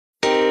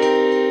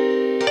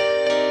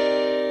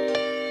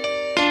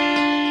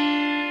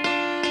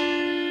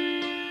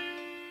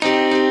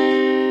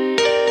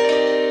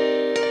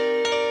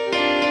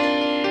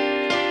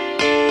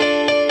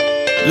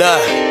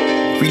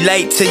Look,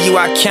 relate to you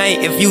I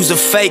can't if you's a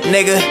fake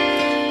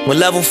nigga. When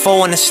level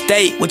 4 in the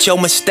state, with your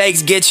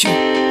mistakes get you.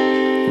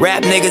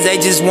 Rap niggas, they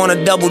just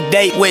wanna double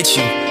date with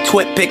you.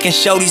 Twit pick and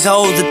show these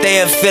hoes that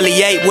they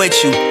affiliate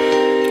with you.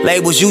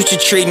 Labels used to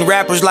treating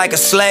rappers like a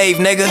slave,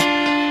 nigga.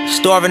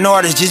 Starving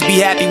artists, just be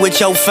happy with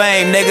your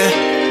fame, nigga.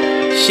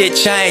 Shit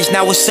changed,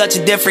 now it's such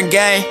a different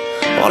game.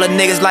 All the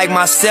niggas like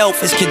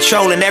myself is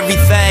controlling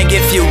everything.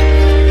 If you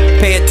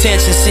pay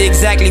attention, see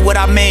exactly what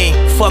I mean.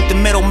 Fuck the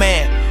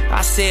middleman.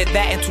 I said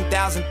that in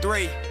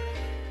 2003.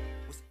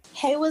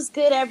 Hey, what's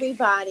good,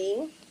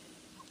 everybody?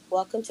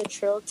 Welcome to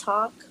Trill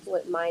Talk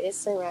with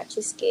Midas and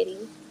Ratchet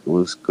Skitty.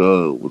 What's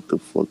good? What the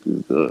fuck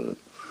is good?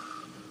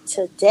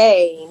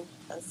 Today,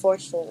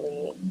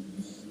 unfortunately,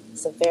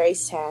 it's a very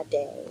sad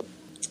day.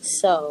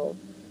 So,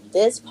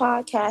 this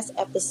podcast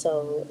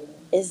episode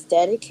is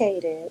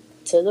dedicated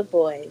to the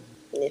boy,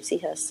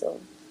 Nipsey Hussle.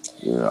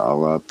 Yeah,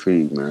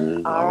 R.I.P.,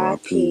 man.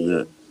 R.I.P.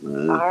 Nip,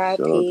 man.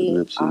 R.I.P.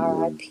 Nipsey,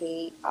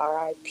 R.I.P.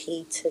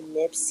 R.I.P. to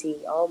Nipsey.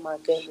 Oh my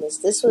goodness.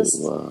 This was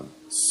wow.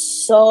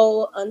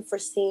 so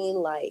unforeseen,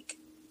 like,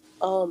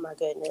 oh my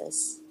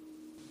goodness.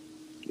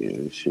 Yeah,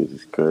 this shit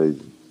is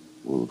crazy.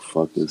 On a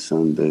fucking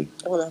Sunday.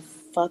 On a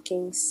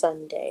fucking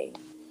Sunday.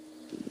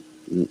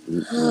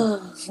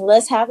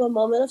 Let's have a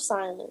moment of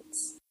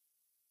silence.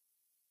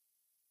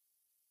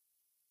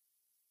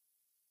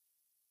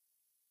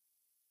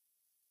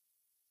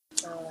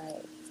 All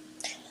right.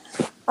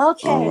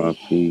 Okay.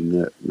 R.I.P.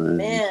 Nip, man.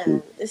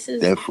 Man, this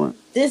is different.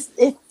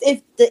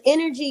 If the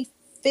energy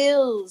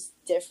feels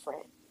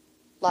different,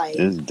 like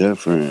it's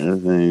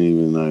different. This ain't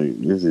even like,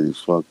 this is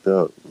fucked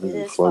up. This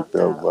is fucked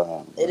up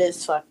vibe. It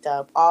is fucked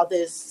up. All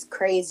this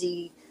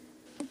crazy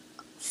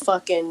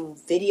fucking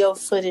video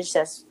footage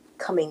that's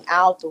coming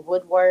out the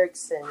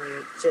woodworks,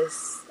 and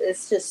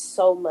it's just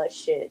so much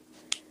shit.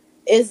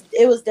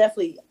 It was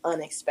definitely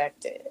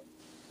unexpected.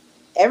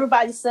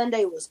 Everybody's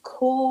Sunday was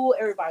cool.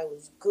 Everybody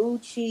was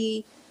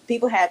Gucci.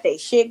 People had their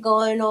shit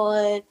going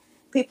on.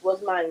 People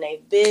was minding their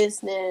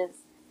business.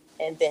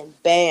 And then,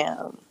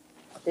 bam,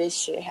 this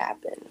shit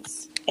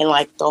happens. And,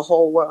 like, the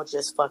whole world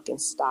just fucking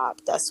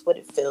stopped. That's what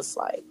it feels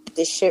like.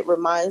 This shit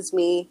reminds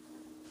me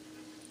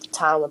of the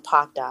time when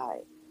Pac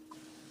died.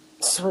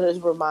 That's what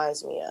it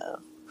reminds me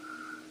of.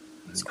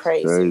 It's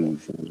crazy.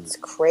 It's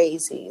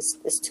crazy.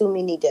 It's too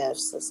many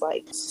deaths. It's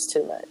like, it's just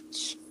too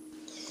much.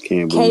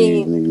 Can't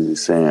believe niggas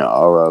is saying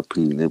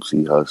R.I.P.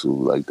 Nipsey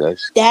Hussle. Like,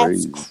 that's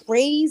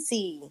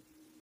crazy.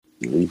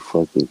 Are you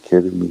fucking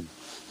kidding me?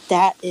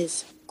 That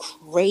is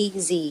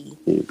crazy.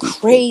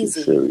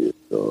 Crazy. Serious,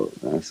 dog.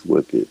 That's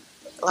wicked.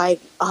 Like,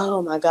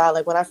 oh my God.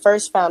 Like, when I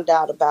first found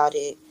out about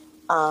it,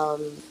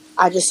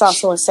 I just saw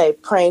someone say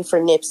praying for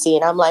Nipsey.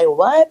 And I'm like,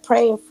 what?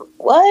 Praying for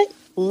what?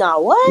 No,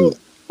 what?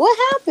 What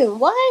happened?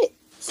 What?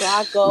 So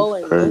I go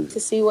and look to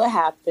see what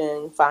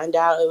happened. Find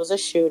out it was a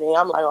shooting.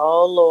 I'm like,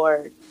 oh,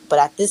 Lord. But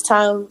at this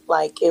time,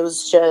 like, it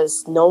was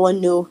just no one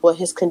knew what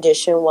his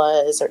condition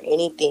was or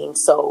anything.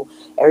 So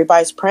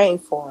everybody's praying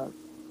for him.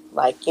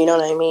 Like, you know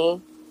what I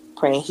mean?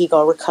 Praying he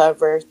gonna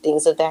recover,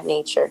 things of that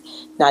nature.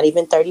 Not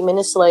even 30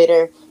 minutes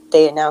later,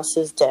 they announced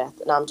his death.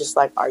 And I'm just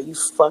like, are you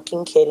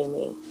fucking kidding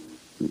me?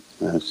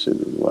 That shit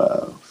is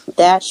wild.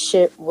 That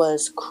shit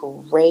was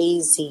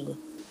crazy.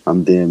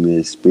 I'm damn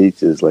near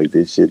speechless. Like,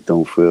 this shit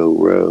don't feel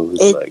real.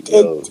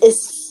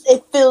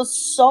 It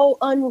feels so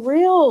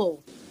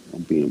unreal.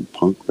 I'm being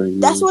punk right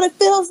now. That's what it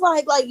feels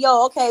like. Like,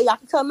 yo, okay, y'all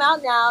can come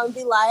out now and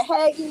be like,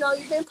 hey, you know,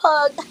 you've been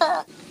pugged.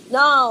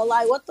 No,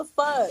 like, what the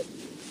fuck?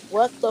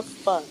 What the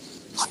fuck?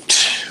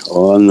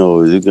 All I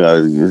know is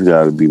there's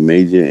gotta be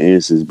major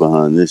answers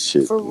behind this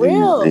shit. For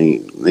real.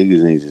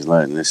 Niggas ain't just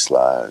letting this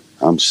slide.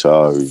 I'm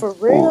sorry. For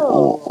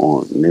real.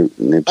 On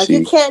Nipsey. Like,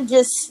 you can't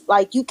just,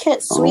 like, you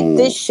can't sweep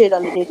this shit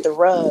underneath the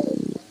rug.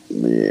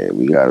 Yeah,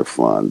 we gotta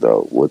find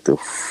out what the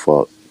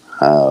fuck,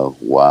 how,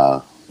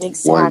 why.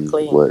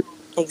 Exactly. What.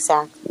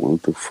 Exactly.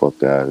 What the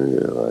fuck out of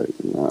here?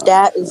 Like, nah,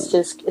 that is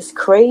just, it's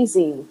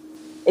crazy.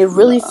 It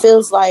really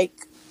feels like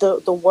the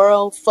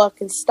world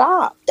fucking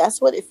stopped. That's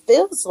what it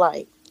feels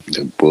like.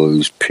 The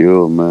boy's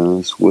pure, man.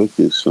 It's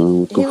wicked,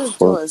 son. He was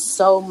doing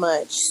so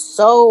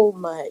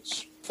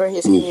much for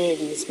his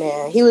communities,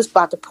 man. He was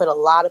about to put a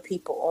lot of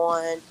people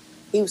on.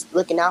 He was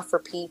looking out for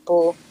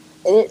people.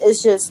 And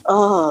it's just,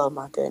 oh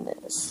my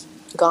goodness.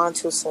 Gone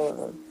too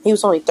soon. He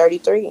was only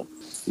 33.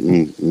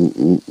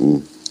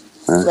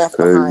 That's left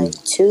crazy. Behind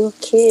 2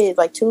 kids,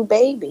 like 2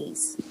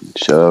 babies.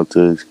 Shout out to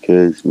his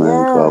kids, man.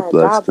 Yeah, God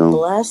bless them. God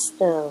bless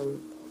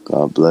them.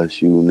 God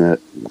bless you,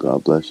 Nip.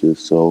 God bless your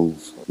soul.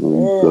 For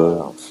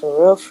real.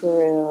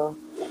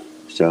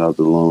 Shout out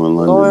to Lauren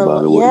London,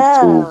 by the way,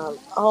 too.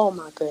 Oh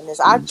my goodness.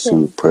 I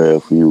can prayer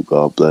for you.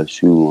 God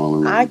bless you,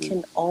 Lauren London. I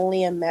can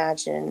only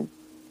imagine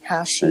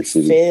how she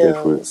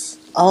feels.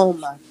 Oh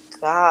my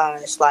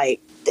gosh. Like,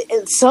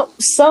 some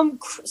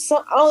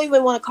I don't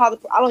even want to call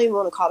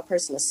the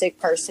person a sick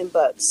person,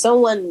 but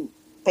someone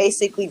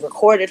basically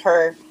recorded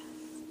her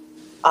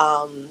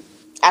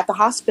at the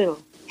hospital,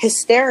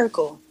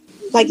 hysterical.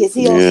 Like, is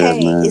he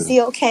okay? Man. Is he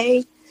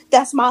okay?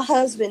 That's my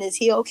husband. Is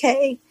he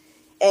okay?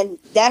 And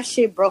that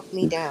shit broke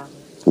me down.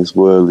 This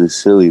world is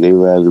silly. They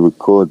rather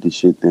record the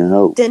shit than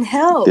help.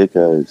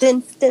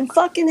 Dickheads. Then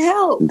fucking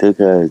help.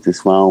 Dickheads.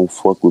 That's why I don't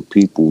fuck with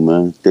people,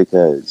 man.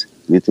 Dickheads.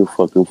 Get your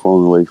fucking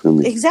phone away from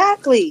me.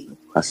 Exactly.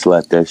 I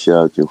slapped that shit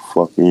out your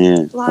fucking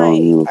hand. Like,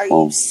 are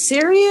you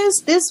serious?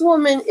 This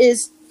woman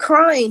is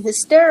crying,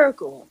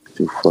 hysterical. Get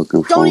your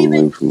fucking phone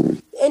away from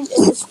me. And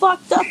it's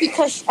fucked up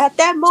because at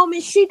that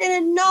moment she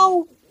didn't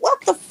know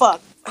what the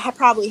fuck had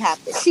probably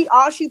happened.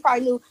 All she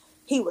probably knew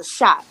he was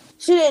shot.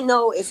 She didn't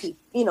know if he,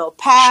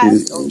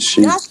 passed or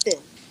nothing.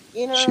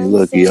 You know, she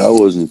lucky I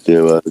wasn't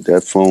there.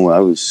 That phone, I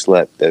would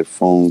slap that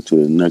phone to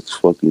the next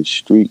fucking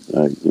street.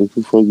 Like, what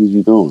the fuck is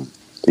you doing?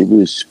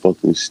 People is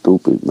fucking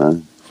stupid,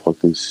 man.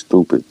 Fucking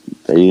stupid.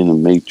 They in the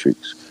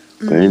Matrix.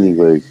 But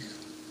anyway,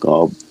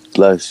 God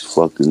bless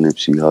fucking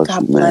Nipsey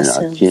Hussle, man.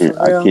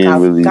 I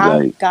can't really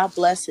like. God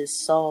bless his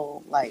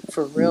soul, like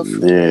for real.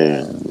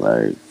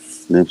 Like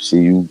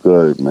Nipsey, you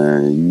good,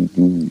 man.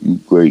 You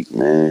great,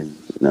 man.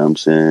 You know what I'm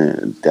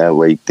saying? That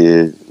right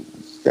there,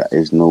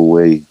 there's no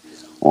way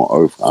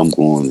on earth I'm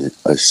going to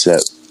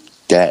accept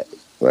that.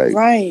 Like,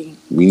 right.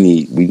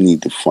 We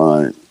need to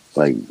find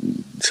like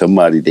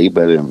somebody. They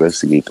better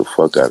investigate the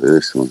fuck out of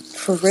this one.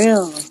 For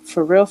real.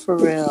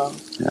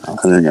 Yeah, I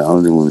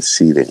don't want to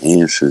see the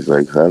answers.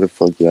 Like, how the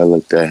fuck y'all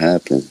let that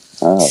happen?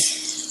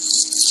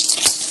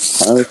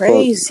 How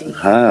crazy.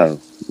 How?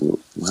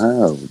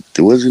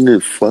 Wasn't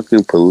it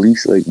fucking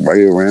police like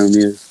right around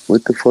there?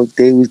 What the fuck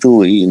they was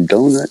doing? Eating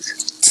donuts?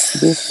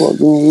 What the fuck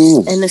going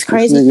on? And this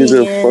crazy this nigga's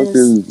thing a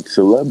fucking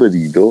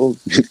celebrity, dog.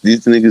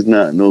 This nigga's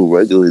not no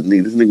regular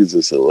nigga. This nigga's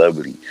a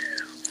celebrity.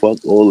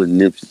 Fuck all the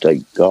Nipsey.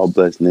 Like, God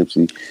bless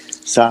Nipsey.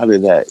 Side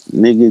of that,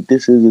 nigga,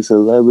 this is a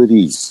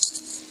celebrity.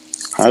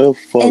 How the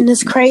fuck? And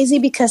it's crazy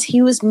because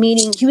he was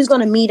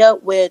going to meet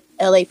up with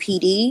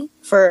LAPD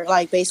for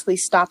like basically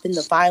stopping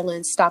the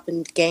violence,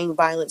 stopping gang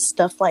violence,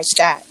 stuff like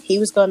that. He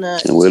was gonna.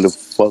 And where the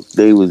fuck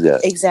they was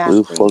at?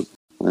 Exactly. Where the fuck,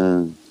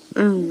 man?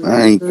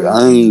 I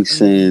ain't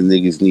saying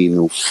niggas need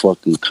no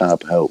fucking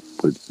cop help,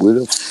 but where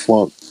the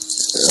fuck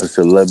a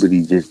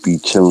celebrity just be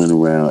chilling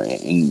around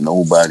and ain't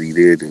nobody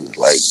there to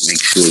like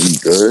make sure he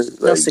good?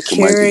 No like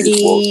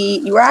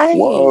security, right?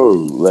 Whoa,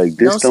 like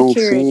this don't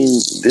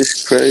seem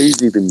this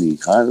crazy to me.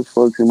 How the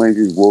fuck somebody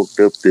just walked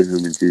up to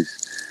him and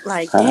just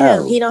like,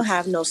 damn, he don't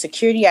have no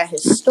security at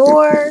his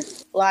store.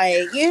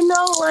 Like,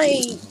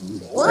 like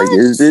what? Like,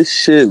 is this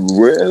shit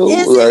real?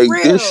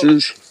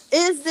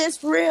 Is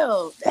this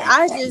real?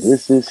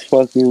 This is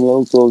fucking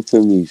loco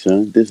to me,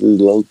 son. This is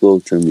loco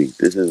to me.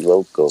 This is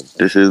loco.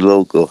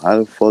 How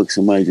the fuck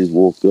somebody just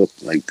walk up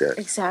like that?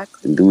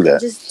 Exactly. And do that?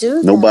 Just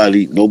do that.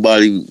 Nobody,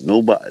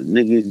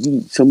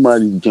 nigga,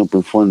 somebody jump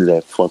in front of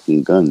that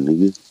fucking gun,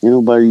 nigga. Ain't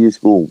nobody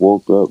just gonna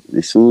walk up.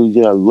 As soon as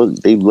y'all look,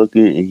 they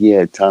looking and he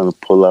had time to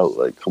pull out.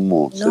 Like, come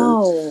on, son.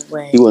 No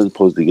way. He wasn't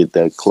supposed to get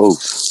that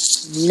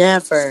close.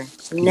 Never.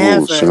 Come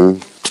on, son.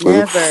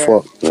 What the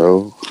fuck,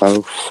 bro? How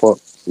the fuck?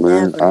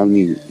 Man, I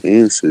need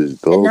answers,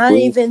 dog. And not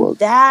even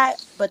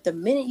that, but the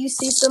minute you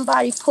see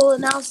somebody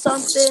pulling out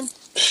something,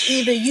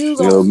 either you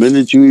go. The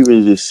minute you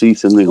even just see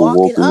some nigga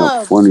walking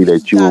up funny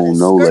that you don't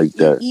know like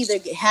that. Either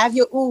have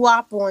your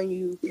UWAP on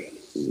you,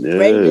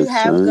 ready to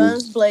have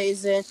guns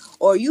blazing,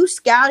 or you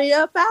scouted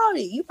up out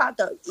it. You about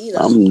to either.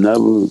 I'm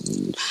never.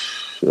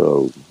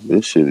 So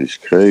this shit is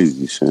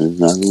crazy, son.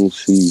 I don't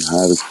see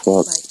how the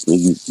fuck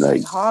niggas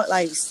like hard,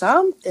 like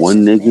something.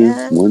 One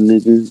nigga,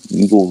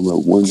 you gonna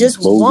let one just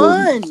bozo,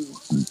 one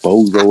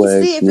bozo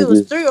ass see if nigga. It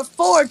was 3 or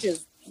 4,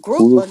 just group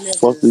Who of the niggas.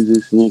 Fuck is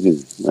this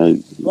nigga?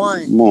 Like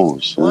one. Come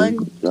on, son.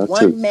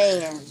 One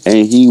man.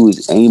 And he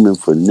was aiming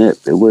for Nip.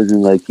 It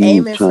wasn't like he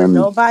aiming was trying for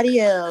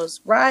nobody else,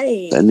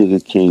 right? That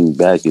nigga came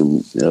back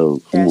and come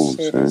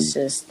on,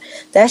 son.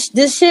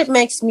 This shit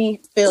makes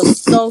me feel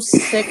so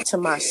sick to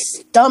my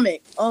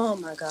stomach. Oh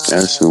my god.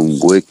 That's some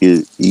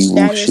wicked,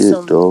 evil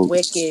shit, dog.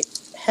 Wicked,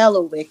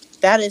 hella wicked.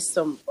 That is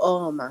some.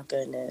 Oh my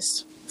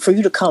goodness. For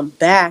you to come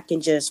back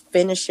and just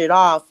finish it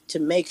off to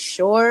make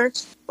sure,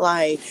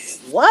 like,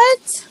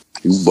 what?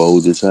 You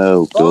bold as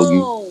hell, doggy.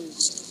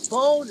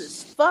 Bold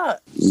as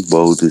fuck. You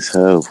bold as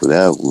hell for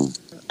that one.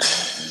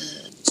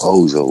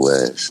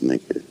 Bozo ass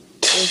nigga.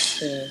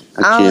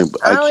 I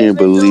can't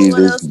believe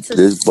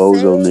this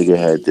bozo nigga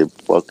had the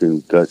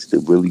fucking guts to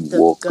really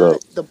walk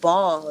up. The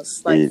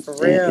balls, like, for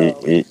real.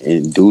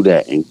 And do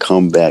that and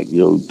come back.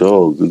 Yo,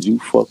 dog, are you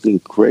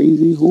fucking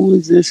crazy? Who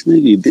is this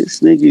nigga?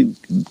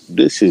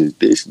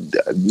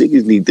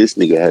 Niggas need this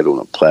nigga head on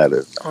a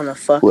platter. On a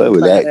fucking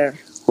platter.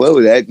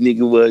 Whoever that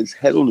nigga was,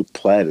 head on a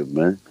platter,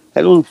 man.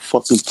 Head on a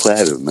fucking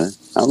platter, man.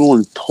 I don't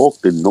want to talk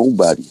to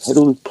nobody. Head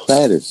on a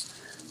platter.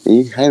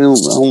 I don't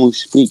want to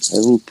speak.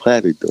 Head on a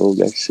platter, dog.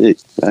 That's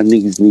it. Y'all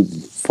niggas need to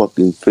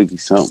fucking figure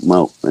something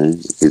out, man.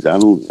 Because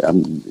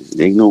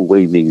ain't no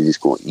way niggas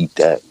just gonna eat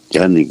that.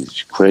 Y'all niggas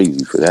is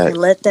crazy for that. And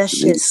let that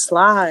shit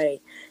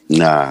slide.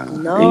 Nah.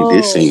 No,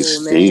 this ain't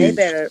man. They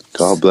better.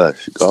 God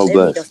bless. God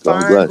bless. Need to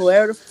find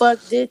whoever the fuck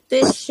did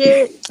this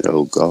shit.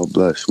 Yo, God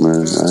bless,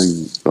 man.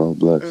 God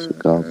bless.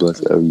 God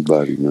bless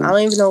everybody, man. I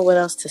don't even know what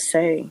else to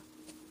say.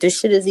 This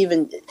shit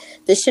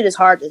is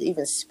hard to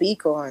even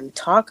speak on,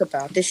 talk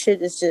about. This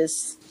shit is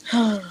just.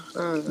 Come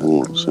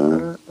on,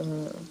 son.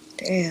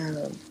 Damn.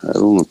 Head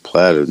on the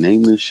platter.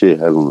 Name this shit.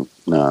 Name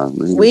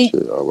this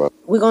shit. All right.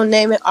 We're gonna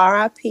name it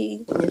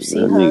R.I.P.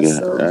 Nipsey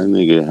Hussle. That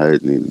nigga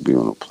had need to be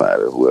on a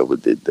platter. Whoever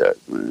did that,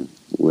 man.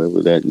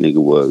 Whoever that nigga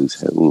was,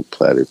 head on a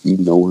platter. If you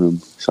know him,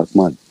 suck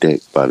my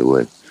dick, by the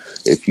way.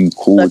 If you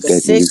cool with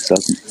that nigga,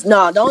 suck.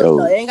 No, don't.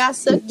 No, they ain't got to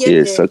suck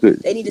your dick. Suck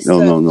it. They need to suck.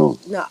 No. No.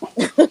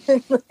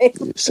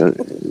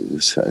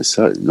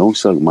 Don't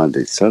suck my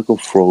dick. Suck a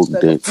frog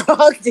dick.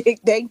 Frog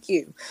dick. Thank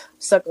you.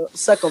 Suck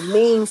a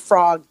mean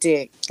frog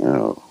dick.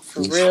 Oh,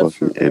 for real,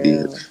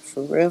 idiot.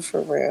 For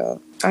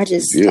real. I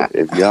just.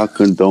 If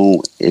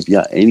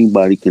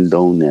anybody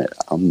condone that,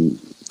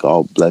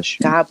 God bless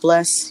you. God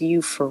bless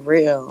you for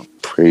real.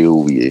 Pray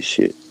over your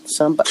shit.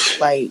 Somebody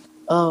like.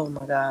 Oh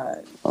my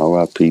God.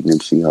 R.I.P.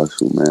 Nipsey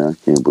Hussle, man. I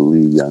can't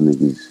believe y'all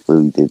niggas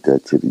really did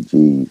that to the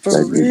G's.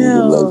 For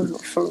real.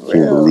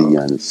 Can't believe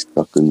y'all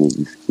sucker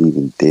niggas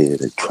even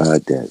dared or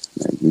tried that.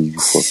 Like, you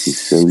fucking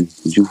silly?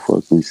 Is you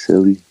fucking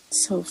silly?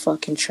 So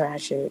fucking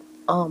tragic.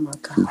 Oh my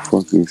God. You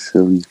fucking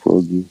silly,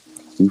 Froggy.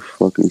 You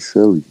fucking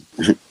silly.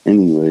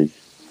 Anyway,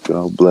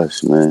 God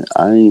bless, man.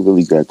 I ain't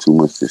really got too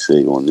much to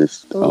say on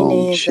this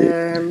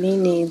shit. Me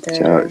neither.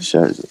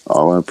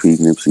 R.I.P.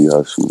 Nipsey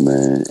Hussle,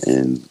 man.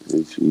 And,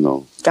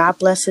 God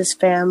bless his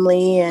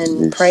family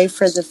and pray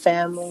for the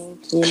family.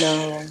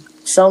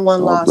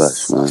 Someone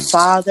lost a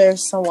father,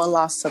 someone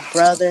lost a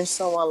brother,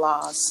 someone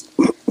lost,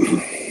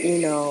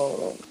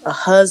 a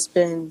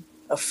husband,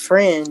 a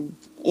friend.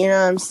 You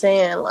know what I'm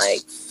saying?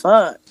 Like,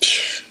 fuck.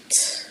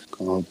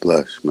 God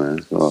bless, man.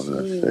 That's all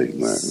I say,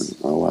 man.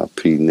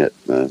 R.I.P. Nip,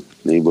 man.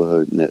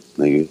 Neighborhood Nip,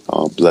 nigga.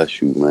 God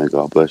bless you, man.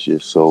 God bless your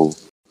soul.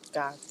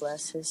 God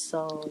bless his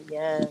soul,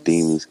 yes. The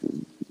demons,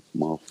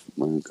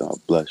 man, God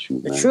bless you,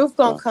 man. The truth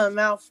gonna come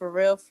out for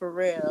real.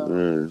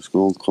 Yeah, it's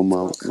gonna come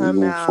out. We're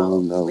gonna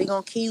find out. We're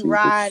gonna keep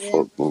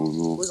riding.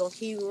 We're gonna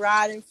keep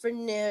riding for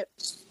Nip.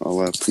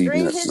 R.I.P.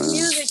 Stream Nip, his man.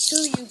 music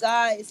too, you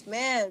guys,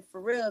 man, for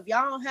real. If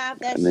y'all don't have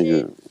that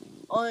shit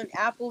on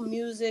Apple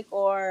Music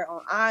or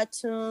on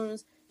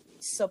iTunes,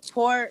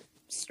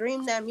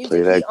 stream that music.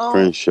 Play that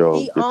Crenshaw.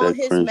 He owned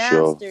his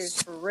masters,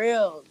 for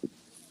real.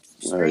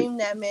 Stream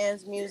that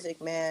man's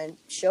music, man.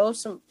 Show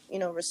some,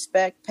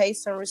 respect. Pay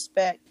some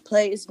respect.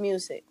 Play his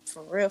music,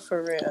 for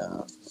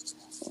real.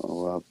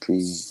 R.I.P.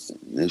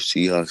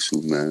 Nipsey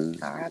Hussle, man.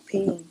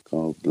 R.I.P.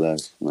 God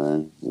bless,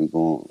 man.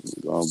 God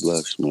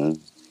bless, man.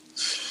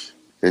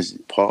 It's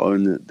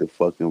part of the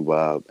fucking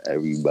vibe,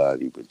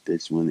 everybody, but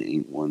this one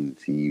ain't one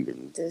to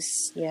even.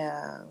 This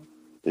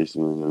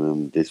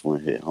one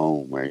hit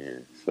home right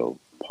here. So,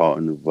 part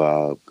of the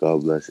vibe.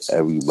 God bless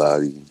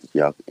everybody.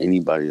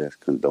 Anybody that's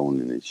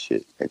condoning this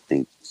shit, I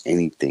think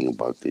anything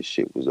about this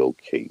shit was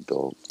okay,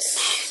 dog.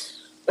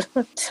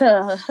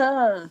 Tuh.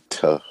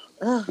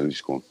 I'm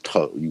just gonna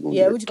tuh.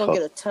 We're just gonna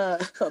get a tuh.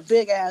 A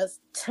big ass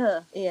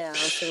tuh. Yeah, on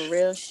some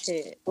real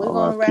shit. We're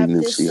gonna wrap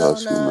this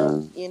on up.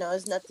 Man.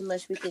 There's nothing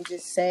much we can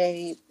just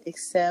say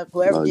except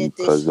whoever did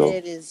this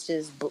shit is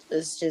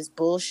just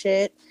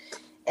bullshit.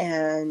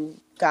 And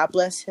God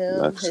bless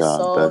him, his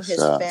soul,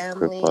 his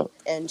family.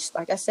 And just,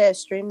 like I said,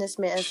 stream this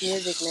man's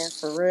music, man,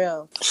 for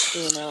real.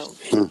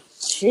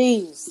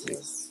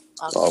 Jesus.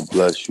 God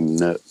bless you,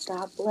 Nip.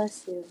 God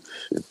bless you.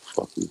 Shit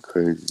fucking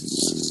crazy,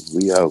 man.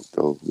 We out,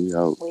 though. We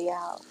out.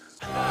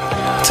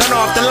 Turn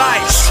off the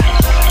lights.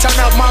 Turn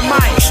up my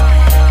mics.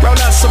 Roll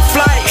up some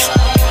flights.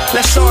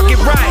 Let's all get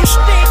right.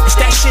 It's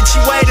that shit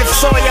you waited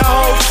for your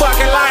whole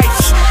fucking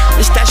life.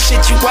 It's that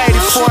shit you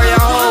waited for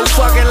your whole